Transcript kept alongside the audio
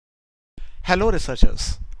Hello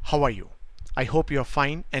researchers, how are you? I hope you are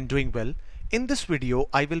fine and doing well. In this video,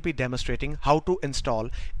 I will be demonstrating how to install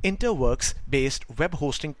Interworx based web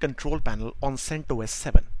hosting control panel on CentOS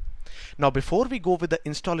 7. Now before we go with the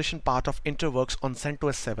installation part of Interworx on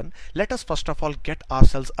CentOS 7, let us first of all get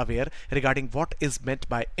ourselves aware regarding what is meant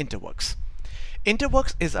by Interworx.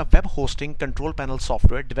 Interworx is a web hosting control panel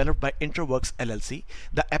software developed by Interworx LLC.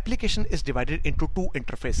 The application is divided into two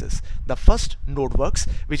interfaces. The first, NodeWorks,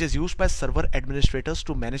 which is used by server administrators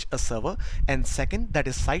to manage a server, and second, that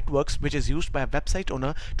is SiteWorks, which is used by a website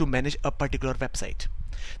owner to manage a particular website.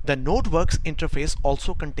 The NodeWorks interface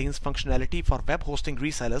also contains functionality for web hosting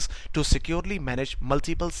resellers to securely manage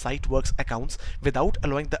multiple SiteWorks accounts without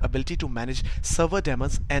allowing the ability to manage server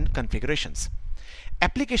daemons and configurations.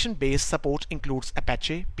 Application-based support includes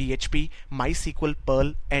Apache, PHP, MySQL,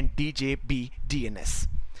 Perl, and DJB DNS.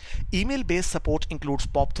 Email-based support includes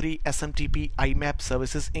POP3, SMTP, IMAP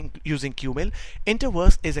services using Qmail.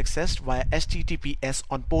 Interworx is accessed via HTTPS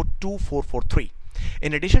on port 2443.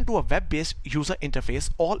 In addition to a web-based user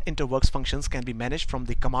interface, all Interworx functions can be managed from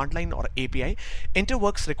the command line or API.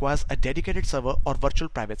 Interworx requires a dedicated server or virtual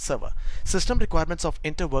private server. System requirements of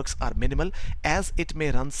Interworx are minimal as it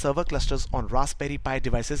may run server clusters on Raspberry Pi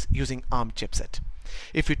devices using ARM chipset.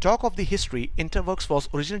 If you talk of the history, Interworx was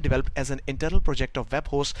originally developed as an internal project of web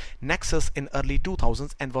host Nexus in early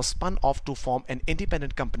 2000s and was spun off to form an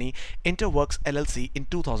independent company, Interworx LLC, in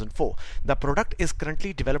 2004. The product is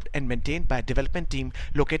currently developed and maintained by a development team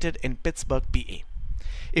located in Pittsburgh, PA.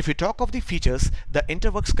 If you talk of the features, the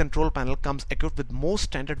Interworx control panel comes equipped with most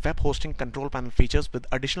standard web hosting control panel features with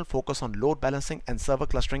additional focus on load balancing and server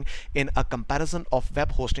clustering in a comparison of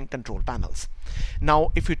web hosting control panels.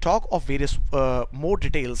 Now, if you talk of various more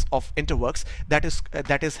details of Interworx that is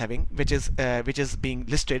being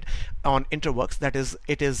listed on Interworx, that is,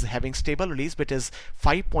 it is having stable release, which is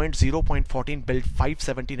 5.0.14 build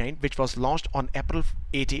 579, which was launched on April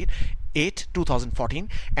 8, 2014,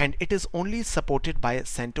 and it is only supported by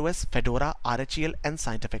CentOS, Fedora, RHEL, and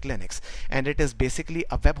Scientific Linux. And it is basically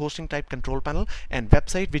a web hosting type control panel and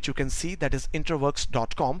website which you can see, that is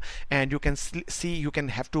interworx.com, and you can see you can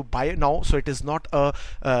have to buy it now. So it is not a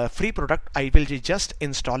free product. I will be just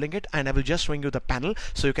installing it and I will just showing you the panel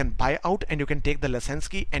so you can buy out and you can take the license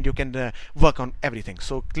key and you can work on everything.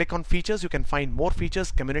 So click on features, you can find more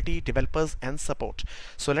features, community, developers, and support.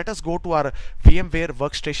 So let us go to our VMware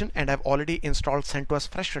workstation, and I've already installed CentOS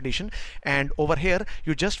Fresh Edition, and over here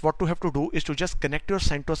you just what to have to do is to just connect your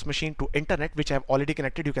CentOS machine to internet, which I've already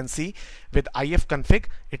connected. You can see with ifconfig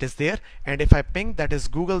it is there, and if I ping, that is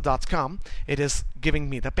google.com, it is giving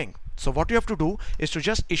me the ping. So what you have to do is to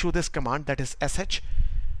just issue this command, that is sh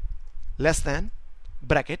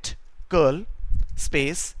bracket curl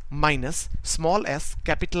space minus small s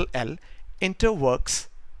capital L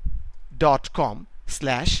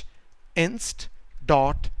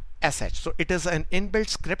interworx.com/inst.sh. So it is an inbuilt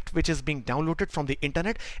script which is being downloaded from the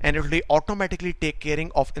internet, and it will automatically take care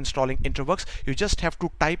of installing Interworx. You just have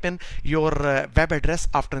to type in your web address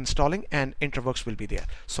after installing and Interworx will be there.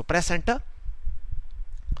 So press enter.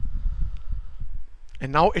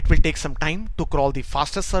 And now it will take some time to crawl the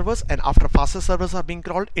fastest servers, and after fastest servers are being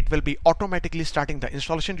crawled, it will be automatically starting the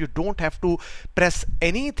installation. You don't have to press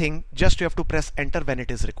anything, just you have to press enter when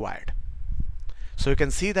it is required. So you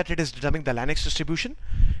can see that it is determining the Linux distribution,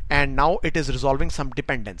 and now it is resolving some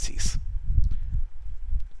dependencies.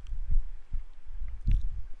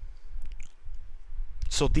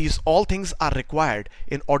 So these all things are required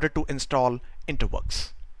in order to install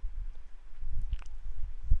Interworx.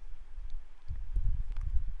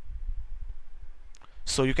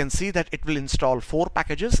 So you can see that it will install 4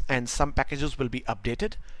 packages and some packages will be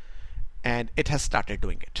updated, and it has started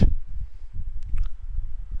doing it.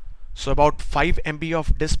 So about 5 MB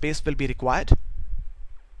of disk space will be required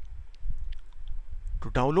to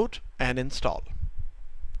download and install.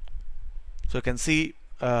 So you can see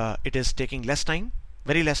it is taking less time,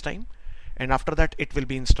 very less time, and after that it will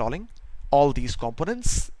be installing all these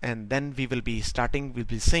components, and then we'll be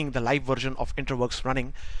seeing the live version of Interworx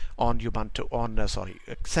running on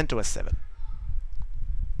CentOS 7.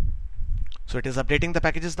 So it is updating the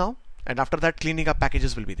packages now, and after that cleaning up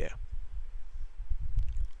packages will be there.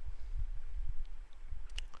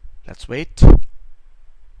 Let's wait.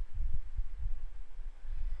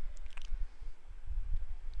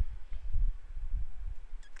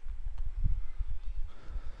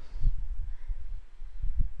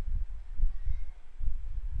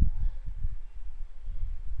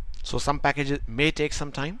 So some packages may take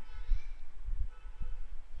some time.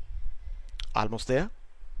 Almost there.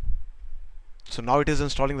 So now it is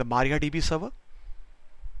installing the MariaDB server.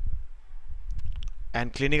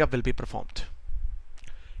 and cleaning up will be performed.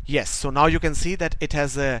 Yes, so now you can see that it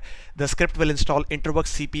has the script will install Interworx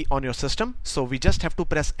CP on your system. So we just have to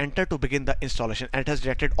press enter to begin the installation, and it has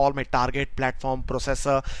detected all my target, platform,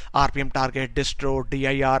 processor, RPM target, distro,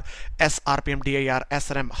 DIR, SRPM DIR,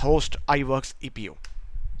 SRM, host, iWorks, EPU.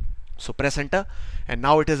 So press enter, and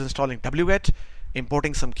now it is installing wget,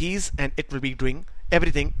 importing some keys, and it will be doing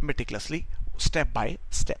everything meticulously, step by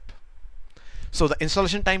step. So the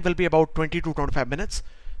installation time will be about 20 to 25 minutes.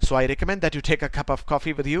 So I recommend that you take a cup of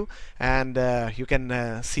coffee with you, and you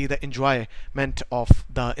can see the enjoyment of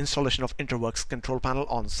the installation of Interworx control panel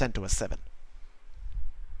on CentOS 7.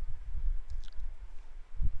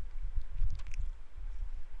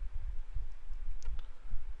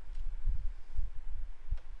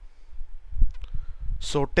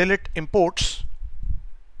 So till it imports,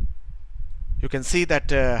 you can see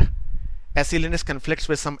that SE Linux conflicts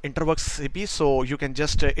with some Interworx CP, so you can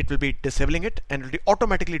just it will be disabling it, and it will be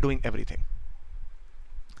automatically doing everything.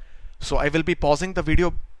 So I will be pausing the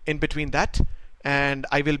video in between that, and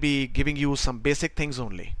I will be giving you some basic things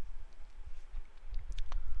only.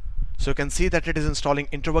 So you can see that it is installing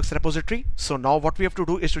Interworx repository. So now what we have to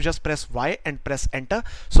do is to just press Y and press enter.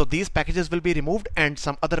 So these packages will be removed and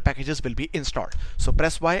some other packages will be installed. So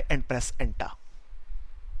press Y and press enter.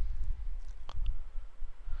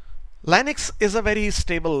 Linux is a very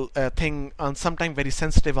stable thing, and sometimes very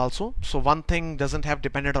sensitive also. So one thing doesn't have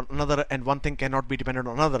dependent on another, and one thing cannot be dependent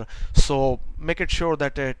on another. So make it sure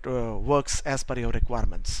that it works as per your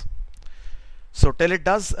requirements. So till it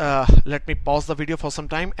does, let me pause the video for some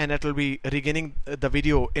time, and it will be regaining the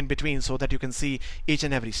video in between so that you can see each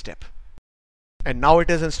and every step. And now it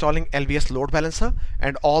is installing LVS load balancer,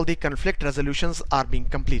 and all the conflict resolutions are being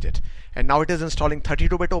completed. And now it is installing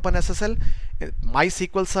 32-bit OpenSSL,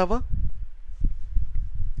 MySQL server,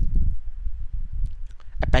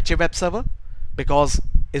 Apache web server, because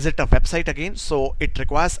is it a website again? So it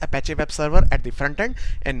requires Apache web server at the front end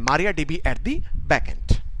and MariaDB at the back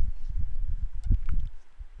end.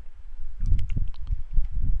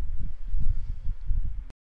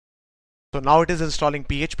 So now it is installing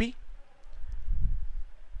PHP,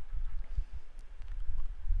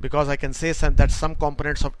 because I can say that some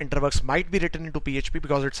components of Interworx might be written into PHP,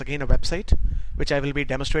 because it's again a website, which I will be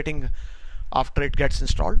demonstrating after it gets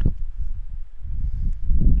installed.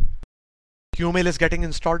 Qmail is getting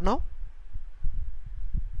installed now.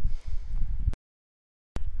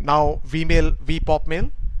 Now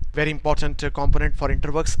vpopmail, very important component for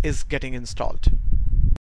Interworx, is getting installed.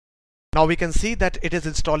 Now we can see that it is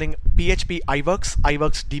installing PHP iWorks,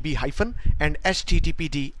 iWorks DB hyphen, and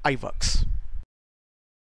HTTPD iWorks.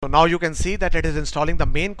 So now you can see that it is installing the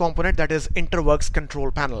main component, that is Interworx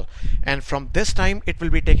control panel, and from this time it will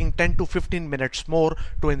be taking 10 to 15 minutes more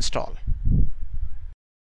to install.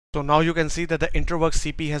 So now you can see that the Interworx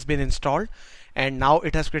CP has been installed, and now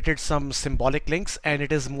it has created some symbolic links, and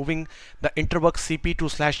it is moving the Interworx CP to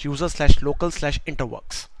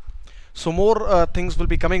 /user/local/Interworx. So more things will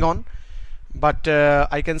be coming on, but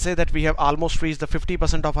I can say that we have almost reached the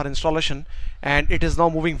 50% of our installation, and it is now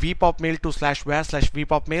moving vpopmail to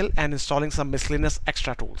 /var/vpopmail and installing some miscellaneous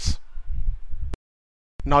extra tools.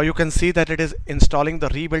 Now you can see that it is installing the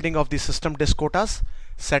rebuilding of the system disk quotas,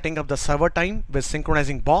 setting up the server time with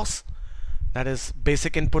synchronizing BOS, that is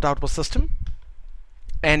basic input output system.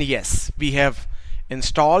 And yes, we have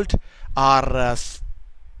installed our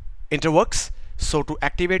Interworx. So to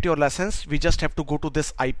activate your license, we just have to go to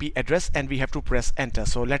this IP address and we have to press enter.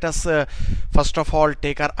 So let us first of all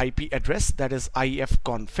take our IP address, that is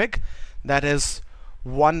ifconfig, that is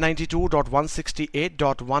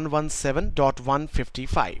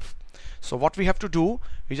 192.168.117.155. So what we have to do,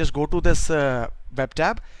 we just go to this web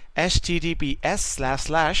tab,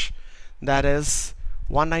 https:// that is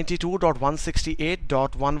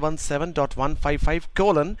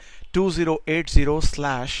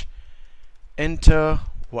 192.168.117.155:2080/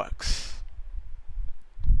 Interworx.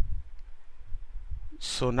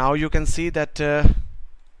 So now you can see that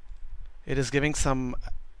it is giving some,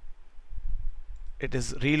 it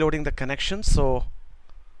is reloading the connection. So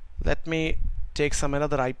let me take some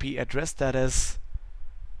another IP address, that is,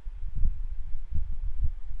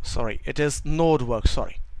 sorry, it is NodeWorks,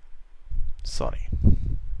 sorry.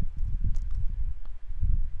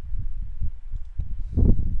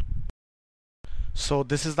 So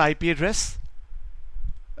this is the IP address.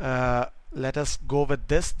 Let us go with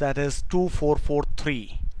this, that is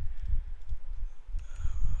 2443.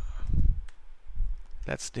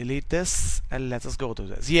 Let's delete this and let us go to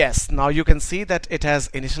this. Yes, now you can see that it has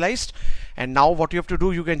initialized, and now what you have to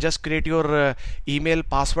do, you can just create your email,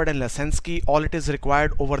 password and license key. All it is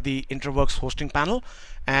required over the Interworx hosting panel,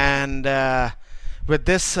 and With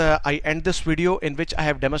this, I end this video in which I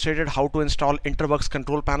have demonstrated how to install Interworx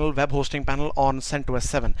control panel, web hosting panel on CentOS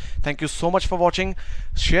 7. Thank you so much for watching.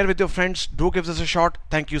 Share with your friends. Do give this a shot.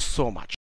 Thank you so much.